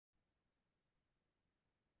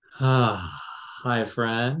Hi,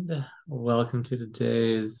 friend. Welcome to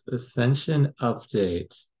today's Ascension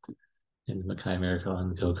update. It's Macaya Miracle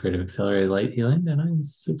and Co-Creative Accelerated Light Healing, and I'm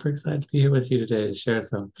super excited to be here with you today to share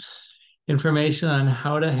some information on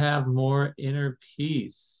how to have more inner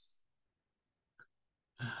peace.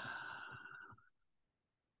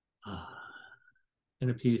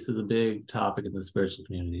 Inner peace is a big topic in the spiritual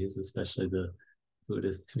communities, especially the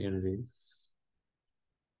Buddhist communities,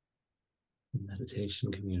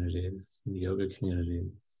 meditation communities, and yoga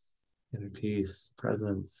communities. Inner peace,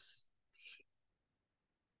 presence,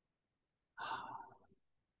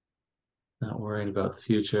 not worrying about the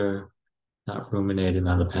future, not ruminating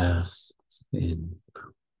on the past, being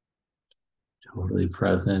totally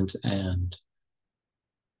present and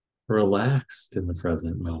relaxed in the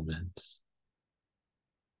present moment.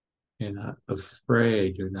 You're not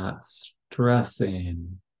afraid, you're not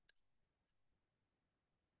stressing.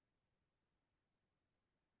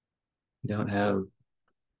 You don't have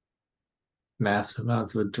massive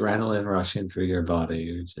amounts of adrenaline rushing through your body.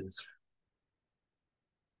 You're just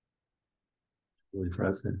really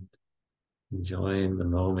present, enjoying the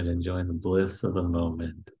moment, enjoying the bliss of the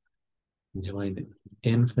moment, enjoying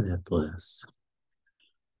infinite bliss.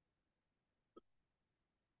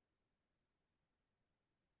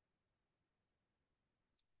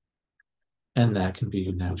 And that can be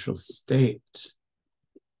your natural state.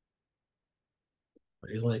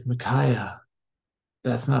 But you're like, Macaya,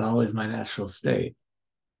 that's not always my natural state.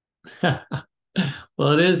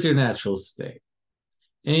 Well, it is your natural state.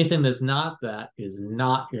 Anything that's not that is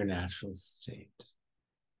not your natural state.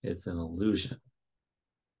 It's an illusion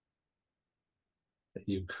that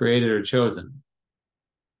you've created or chosen.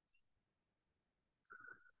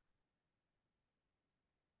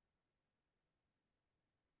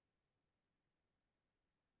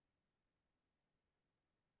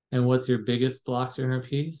 And what's your biggest block to inner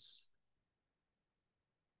peace?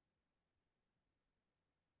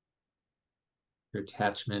 Your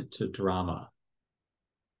attachment to drama.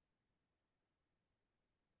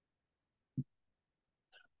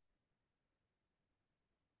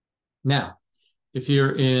 Now, if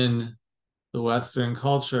you're in the Western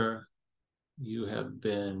culture, you have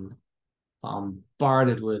been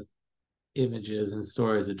bombarded with images and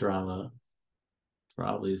stories of drama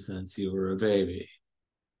probably since you were a baby.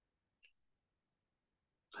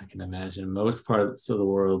 I can imagine most parts of the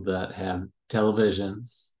world that have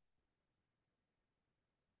televisions,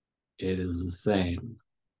 it is the same.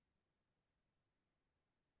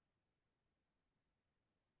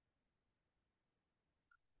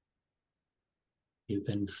 You've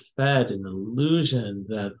been fed an illusion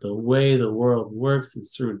that the way the world works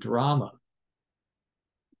is through drama.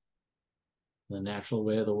 The natural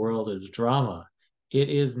way of the world is drama. It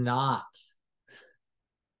is not.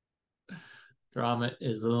 Drama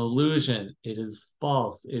is an illusion. It is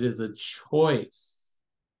false. It is a choice.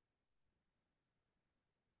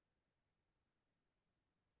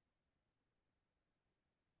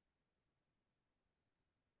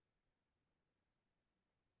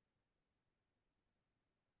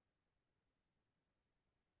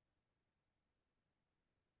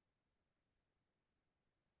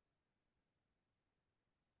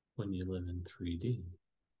 When you live in 3D.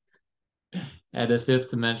 At a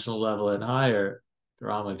fifth dimensional level and higher,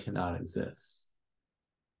 drama cannot exist.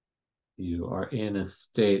 You are in a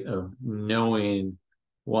state of knowing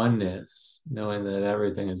oneness, knowing that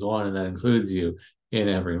everything is one and that includes you in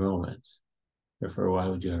every moment. Therefore, why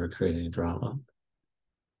would you ever create any drama?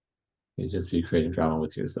 You'd just be creating drama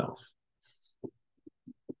with yourself.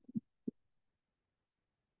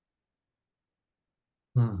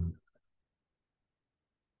 Hmm.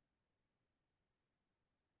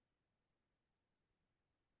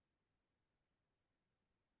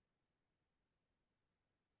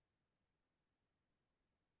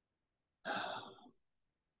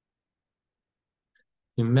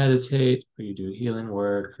 You meditate, or you do healing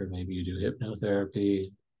work, or maybe you do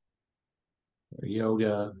hypnotherapy or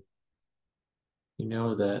yoga. You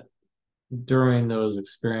know that during those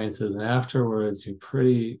experiences and afterwards,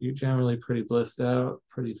 you're generally pretty blissed out,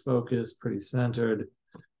 pretty focused, pretty centered,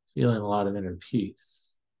 feeling a lot of inner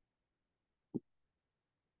peace.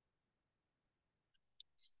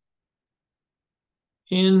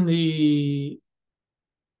 In the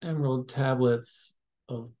Emerald Tablets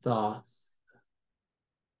of Thoughts,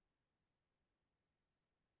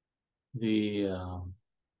 the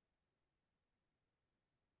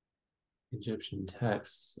Egyptian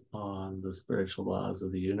texts on the spiritual laws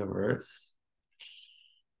of the universe,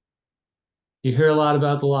 you hear a lot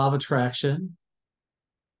about the law of attraction.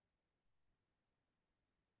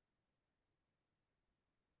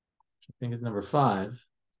 I think is number 5.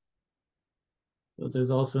 But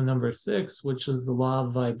there's also number 6, which is the law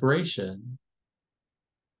of vibration.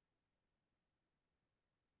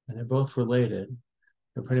 And they're both related.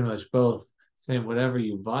 They're pretty much both saying whatever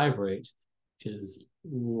you vibrate is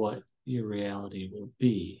what your reality will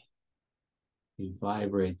be. You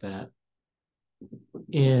vibrate that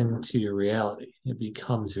into your reality. It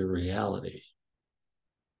becomes your reality.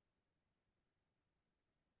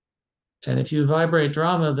 And if you vibrate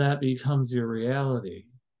drama, that becomes your reality.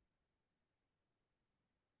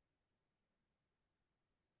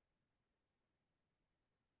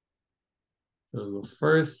 So the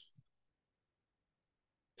first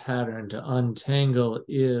pattern to untangle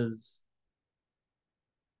is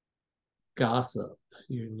gossip.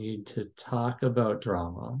 You need to talk about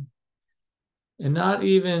drama. And not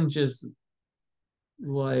even just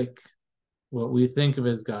like what we think of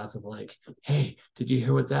as gossip, like, hey, did you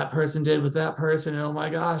hear what that person did with that person? And oh my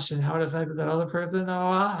gosh, and how it affected that other person?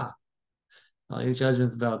 All your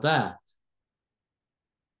judgments about that.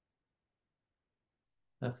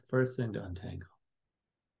 That's the first thing to untangle.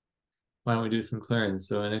 Why don't we do some clearings?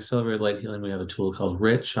 So in Accelerated Light Healing, we have a tool called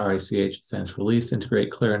RICH, R-I-C-H, it stands for Release,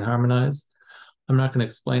 Integrate, Clear, and Harmonize. I'm not going to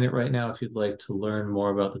explain it right now. If you'd like to learn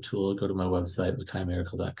more about the tool, go to my website,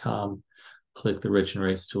 macayamiracle.com, click the Rich and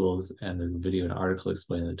Race tools, and there's a video and article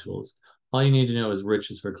explaining the tools. All you need to know is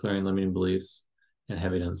RICH is for clearing limiting beliefs and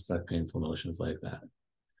heavy, unstuck, painful emotions like that.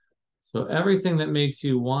 So everything that makes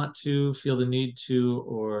you want to, feel the need to,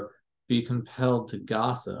 or be compelled to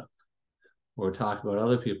gossip, or talk about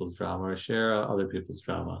other people's drama, or share other people's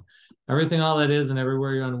drama. Everything all that is, and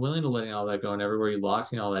everywhere you're unwilling to letting all that go, and everywhere you're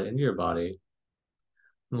locking all that into your body,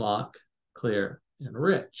 lock, clear, and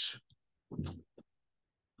rich.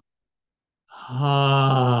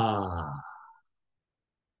 Ah.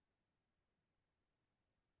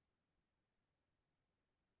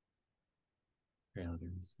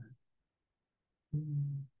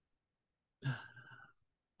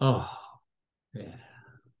 Oh, yeah.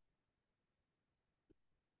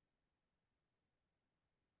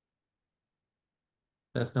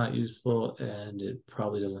 That's not useful, and it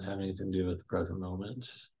probably doesn't have anything to do with the present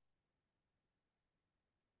moment.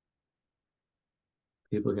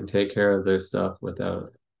 People can take care of their stuff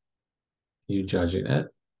without you judging it.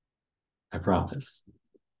 I promise.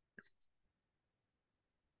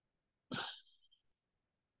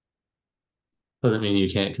 Doesn't mean you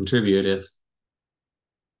can't contribute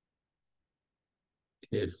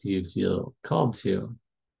if you feel called to,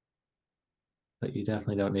 but you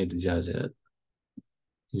definitely don't need to judge it.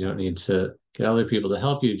 You don't need to get other people to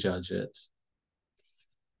help you judge it.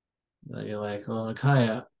 You're like, well,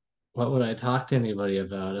 Macaya, what would I talk to anybody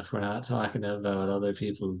about if we're not talking about other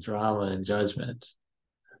people's drama and judgment?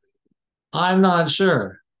 I'm not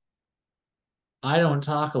sure. I don't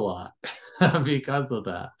talk a lot because of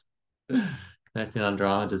that. Connecting on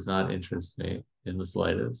drama does not interest me in the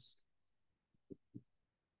slightest.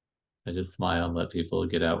 I just smile and let people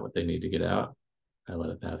get out what they need to get out. I let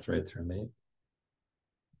it pass right through me.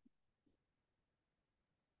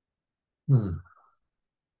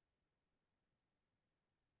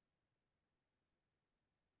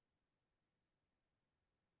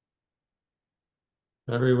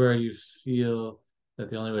 Everywhere you feel that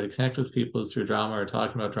the only way to connect with people is through drama, or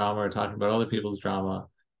talking about other people's drama,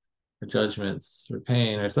 or judgments, or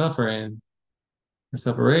pain, or suffering, or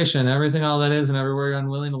separation, everything, all that is, and everywhere you're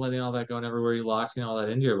unwilling to letting all that go, and everywhere you're locking all that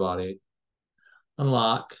into your body,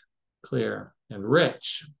 unlock, clear, and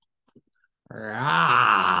rich. Ah!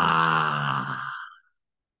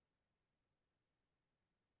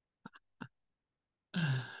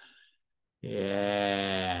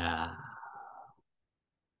 Yeah.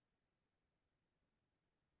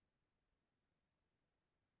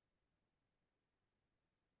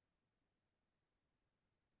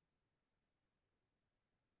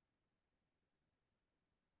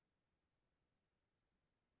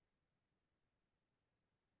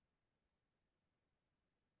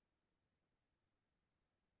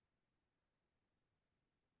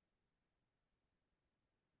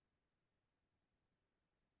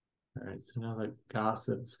 All right, so now the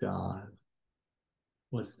gossip's gone.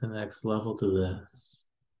 What's the next level to this?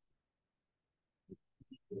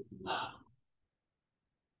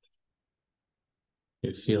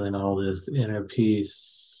 You're feeling all this inner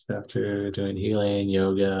peace after doing healing,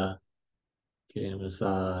 yoga, getting a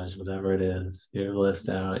massage, whatever it is. You're blissed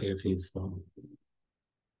out, you're peaceful.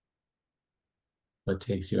 What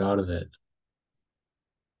takes you out of it?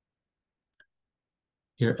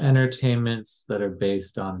 Your entertainments that are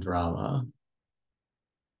based on drama.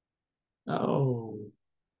 Oh,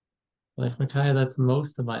 like Macaya, that's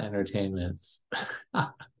most of my entertainments.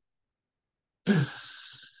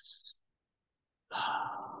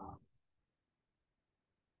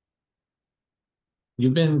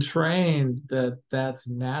 You've been trained that that's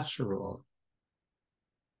natural.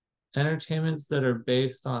 Entertainments that are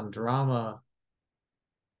based on drama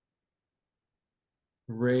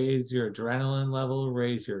raise your adrenaline level,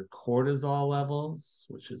 raise your cortisol levels,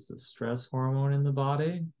 which is the stress hormone in the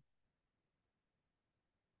body.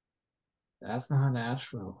 That's not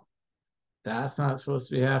natural. That's not supposed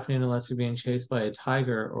to be happening unless you're being chased by a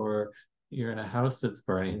tiger or you're in a house that's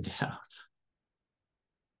burning down.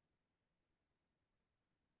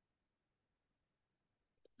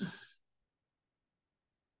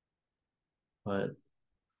 But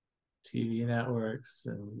TV networks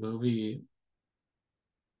and movie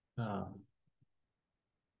um,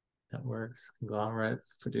 networks,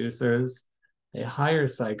 conglomerates, producers, they hire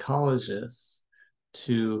psychologists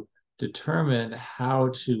to determine how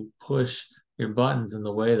to push your buttons in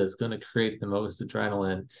the way that's going to create the most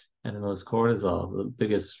adrenaline and the most cortisol, the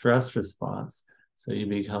biggest stress response. So you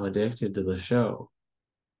become addicted to the show.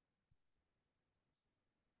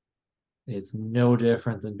 It's no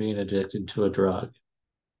different than being addicted to a drug.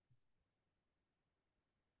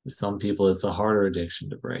 For some people, it's a harder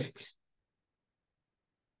addiction to break.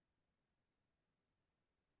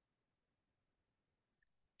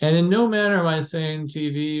 And in no manner am I saying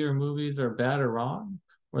TV or movies are bad or wrong,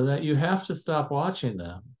 or that you have to stop watching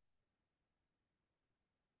them.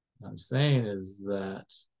 What I'm saying is that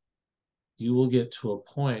you will get to a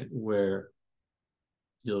point where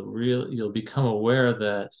you'll become aware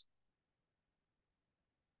that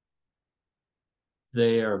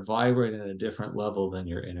they are vibrating at a different level than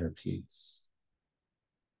your inner peace.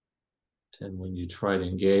 And when you try to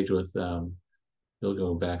engage with them, you'll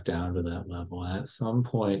go back down to that level. And at some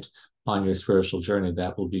point on your spiritual journey,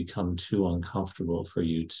 that will become too uncomfortable for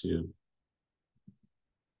you to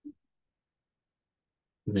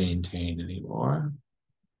maintain anymore.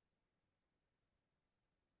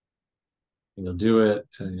 And you'll do it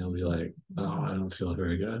and you'll be like, oh, I don't feel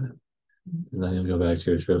very good. And then you'll go back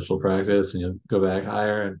to your spiritual practice and you'll go back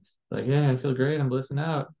higher and like, yeah, I feel great. I'm blissing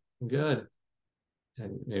out. I'm good.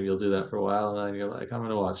 And maybe you'll do that for a while and then you're like, I'm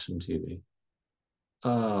going to watch some TV.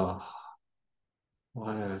 Oh,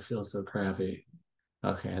 why do I feel so crappy?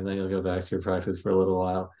 Okay. And then you'll go back to your practice for a little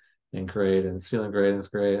while and great. And it's feeling great. And it's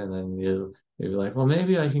great. And then you'll be like, well,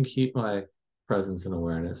 maybe I can keep my presence and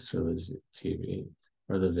awareness for the TV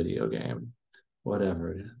or the video game,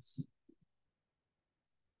 whatever it is.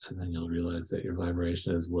 And then you'll realize that your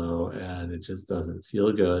vibration is low and it just doesn't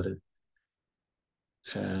feel good.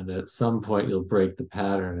 And at some point, you'll break the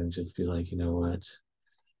pattern and just be like, you know what?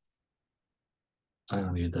 I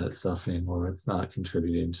don't need that stuff anymore. It's not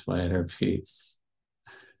contributing to my inner peace.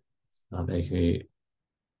 It's not making me,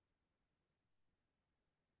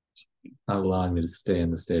 not allowing me to stay in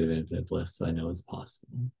the state of infinite bliss that I know is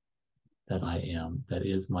possible, that I am, that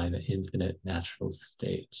is my infinite natural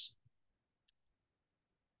state.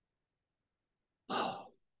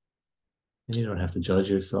 And you don't have to judge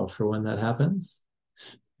yourself for when that happens.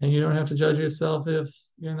 And you don't have to judge yourself if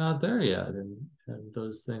you're not there yet. And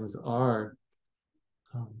those things are,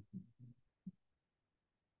 um,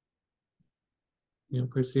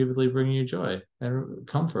 perceivably bringing you joy and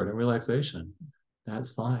comfort and relaxation.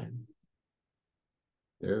 That's fine.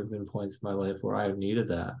 There have been points in my life where I have needed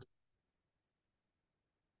that.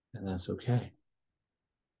 And that's okay.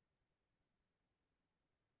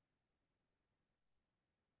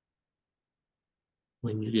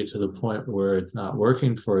 When you get to the point where it's not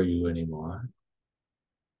working for you anymore,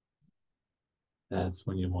 that's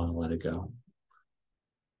when you want to let it go.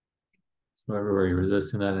 So everywhere you're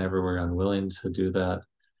resisting that and everywhere you're unwilling to do that,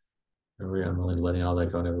 everywhere you're unwilling to letting all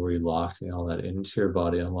that go, and everywhere you're locking all that into your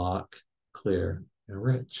body, unlock, clear, and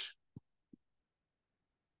rich.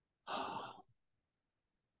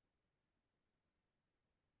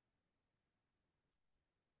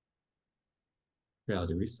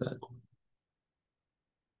 Reality reset.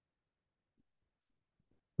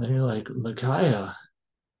 Then you're like, Macaya,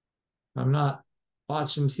 I'm not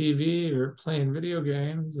watching TV or playing video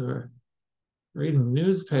games or reading the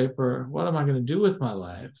newspaper. What am I going to do with my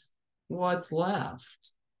life? What's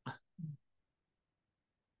left?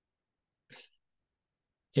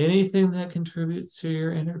 Anything that contributes to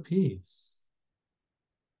your inner peace.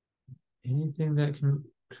 Anything that can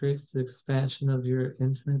creates the expansion of your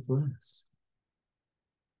infinite bliss.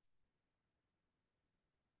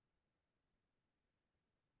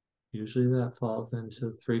 Usually that falls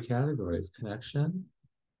into three categories: connection,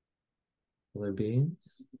 other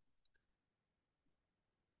beings,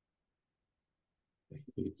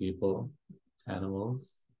 people,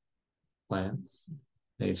 animals, plants,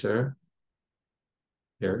 nature,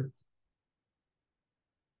 earth.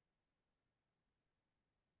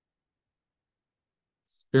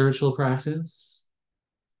 spiritual practice,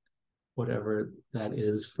 whatever that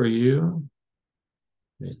is for you.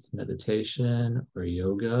 It's meditation or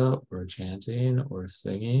yoga or chanting or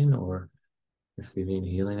singing or receiving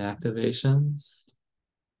healing activations,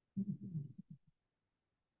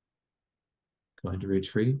 going to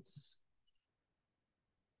retreats,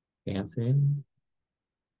 dancing,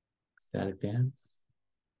 ecstatic dance.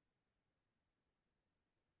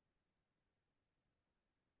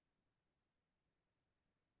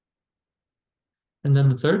 And then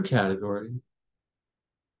the third category,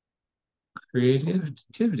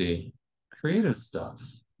 creativity, creative stuff.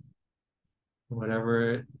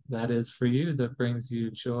 Whatever that is for you that brings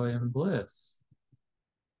you joy and bliss.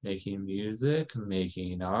 Making music,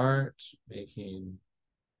 making art, making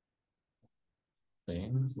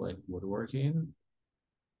things like woodworking,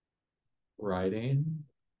 writing.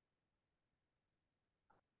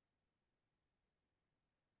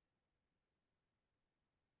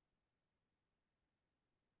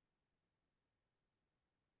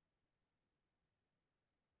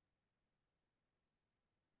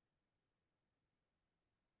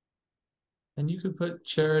 And you could put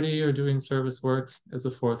charity or doing service work as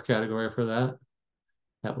a fourth category for that.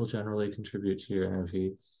 That will generally contribute to your inner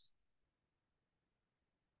peace.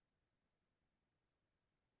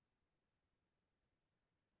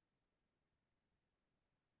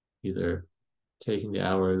 Either taking the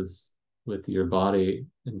hours with your body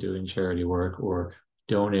and doing charity work or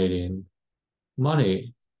donating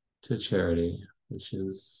money to charity, which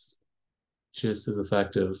is just as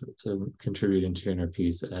effective in contributing to your inner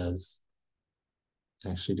peace as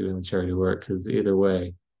actually doing the charity work, because either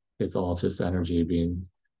way, it's all just energy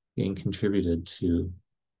being contributed to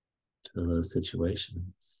those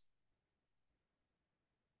situations.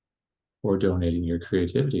 Or donating your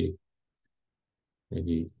creativity,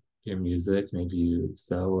 maybe your music, maybe you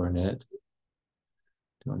sew or knit,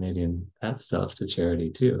 donating that stuff to charity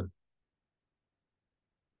too.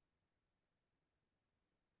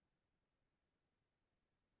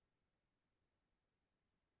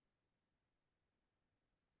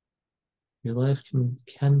 Your life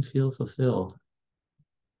can feel fulfilled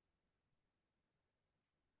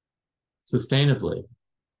sustainably.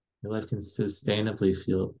 Your life can sustainably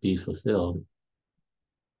be fulfilled.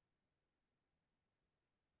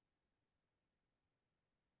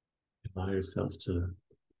 Allow yourself to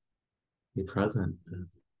be present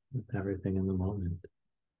with everything in the moment.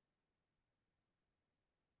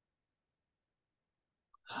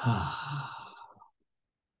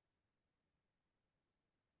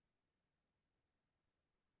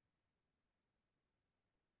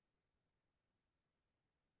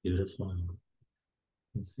 Beautiful.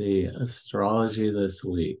 Let's see, astrology this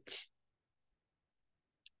week.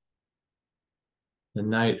 The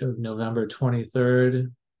night of November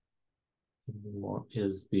 23rd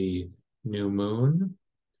is the new moon,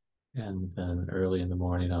 and then early in the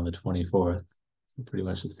morning on the 24th, so pretty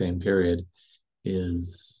much the same period,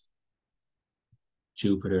 is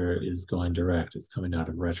Jupiter is going direct. It's coming out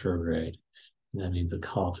of retrograde. And that means a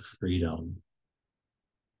call to freedom.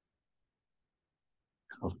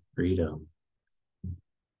 Call to freedom.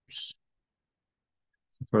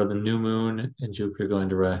 For the new moon and Jupiter going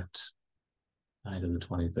direct, night of the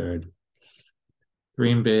 23rd.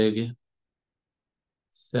 Dream big,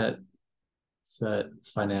 set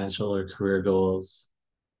financial or career goals,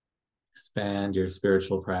 expand your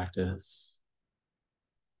spiritual practice,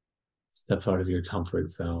 step out of your comfort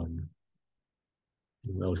zone,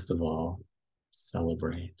 and most of all,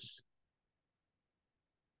 celebrate.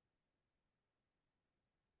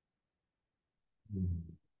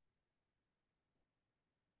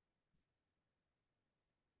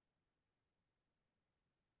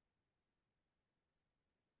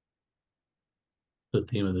 The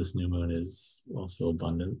theme of this new moon is also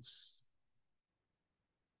abundance.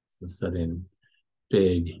 So setting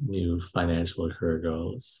big new financial or career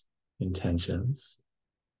goals, intentions,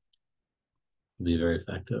 will be very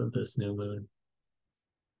effective this new moon.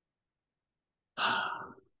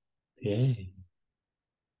 Yay.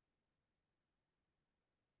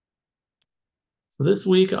 So this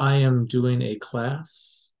week I am doing a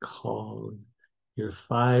class called your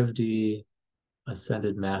 5D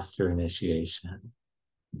Ascended Master Initiation.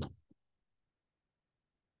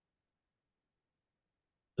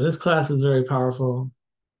 This class is very powerful.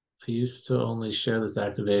 I used to only share this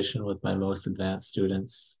activation with my most advanced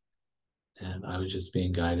students, and I was just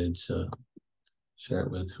being guided to share it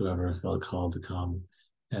with whoever felt called to come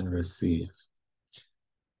and receive.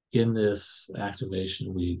 In this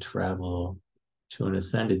activation, we travel to an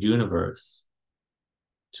ascended universe,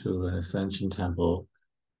 to an ascension temple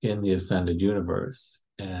in the ascended universe,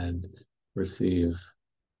 and receive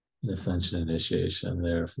an Ascension initiation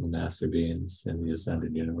there from the Master Beings in the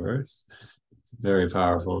Ascended Universe. It's very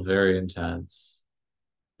powerful, very intense,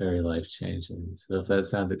 very life-changing. So if that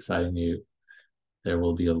sounds exciting to you, there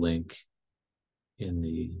will be a link in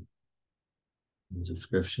the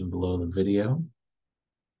description below the video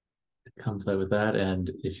to come play with that.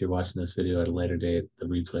 And if you're watching this video at a later date, the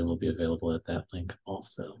replay will be available at that link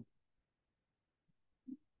also.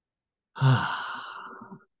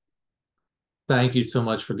 Thank you so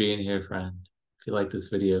much for being here, friend. If you like this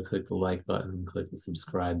video, click the like button, click the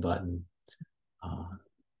subscribe button. I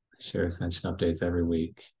share Ascension updates every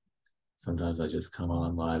week. Sometimes I just come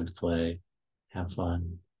on live to play, have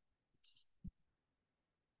fun.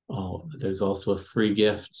 Oh, there's also a free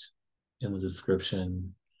gift in the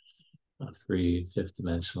description, a free 5th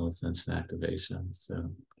dimensional Ascension activation. So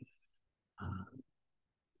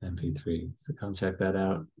MP3. So come check that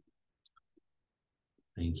out.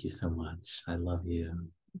 Thank you so much. I love you.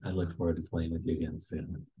 I look forward to playing with you again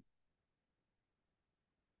soon.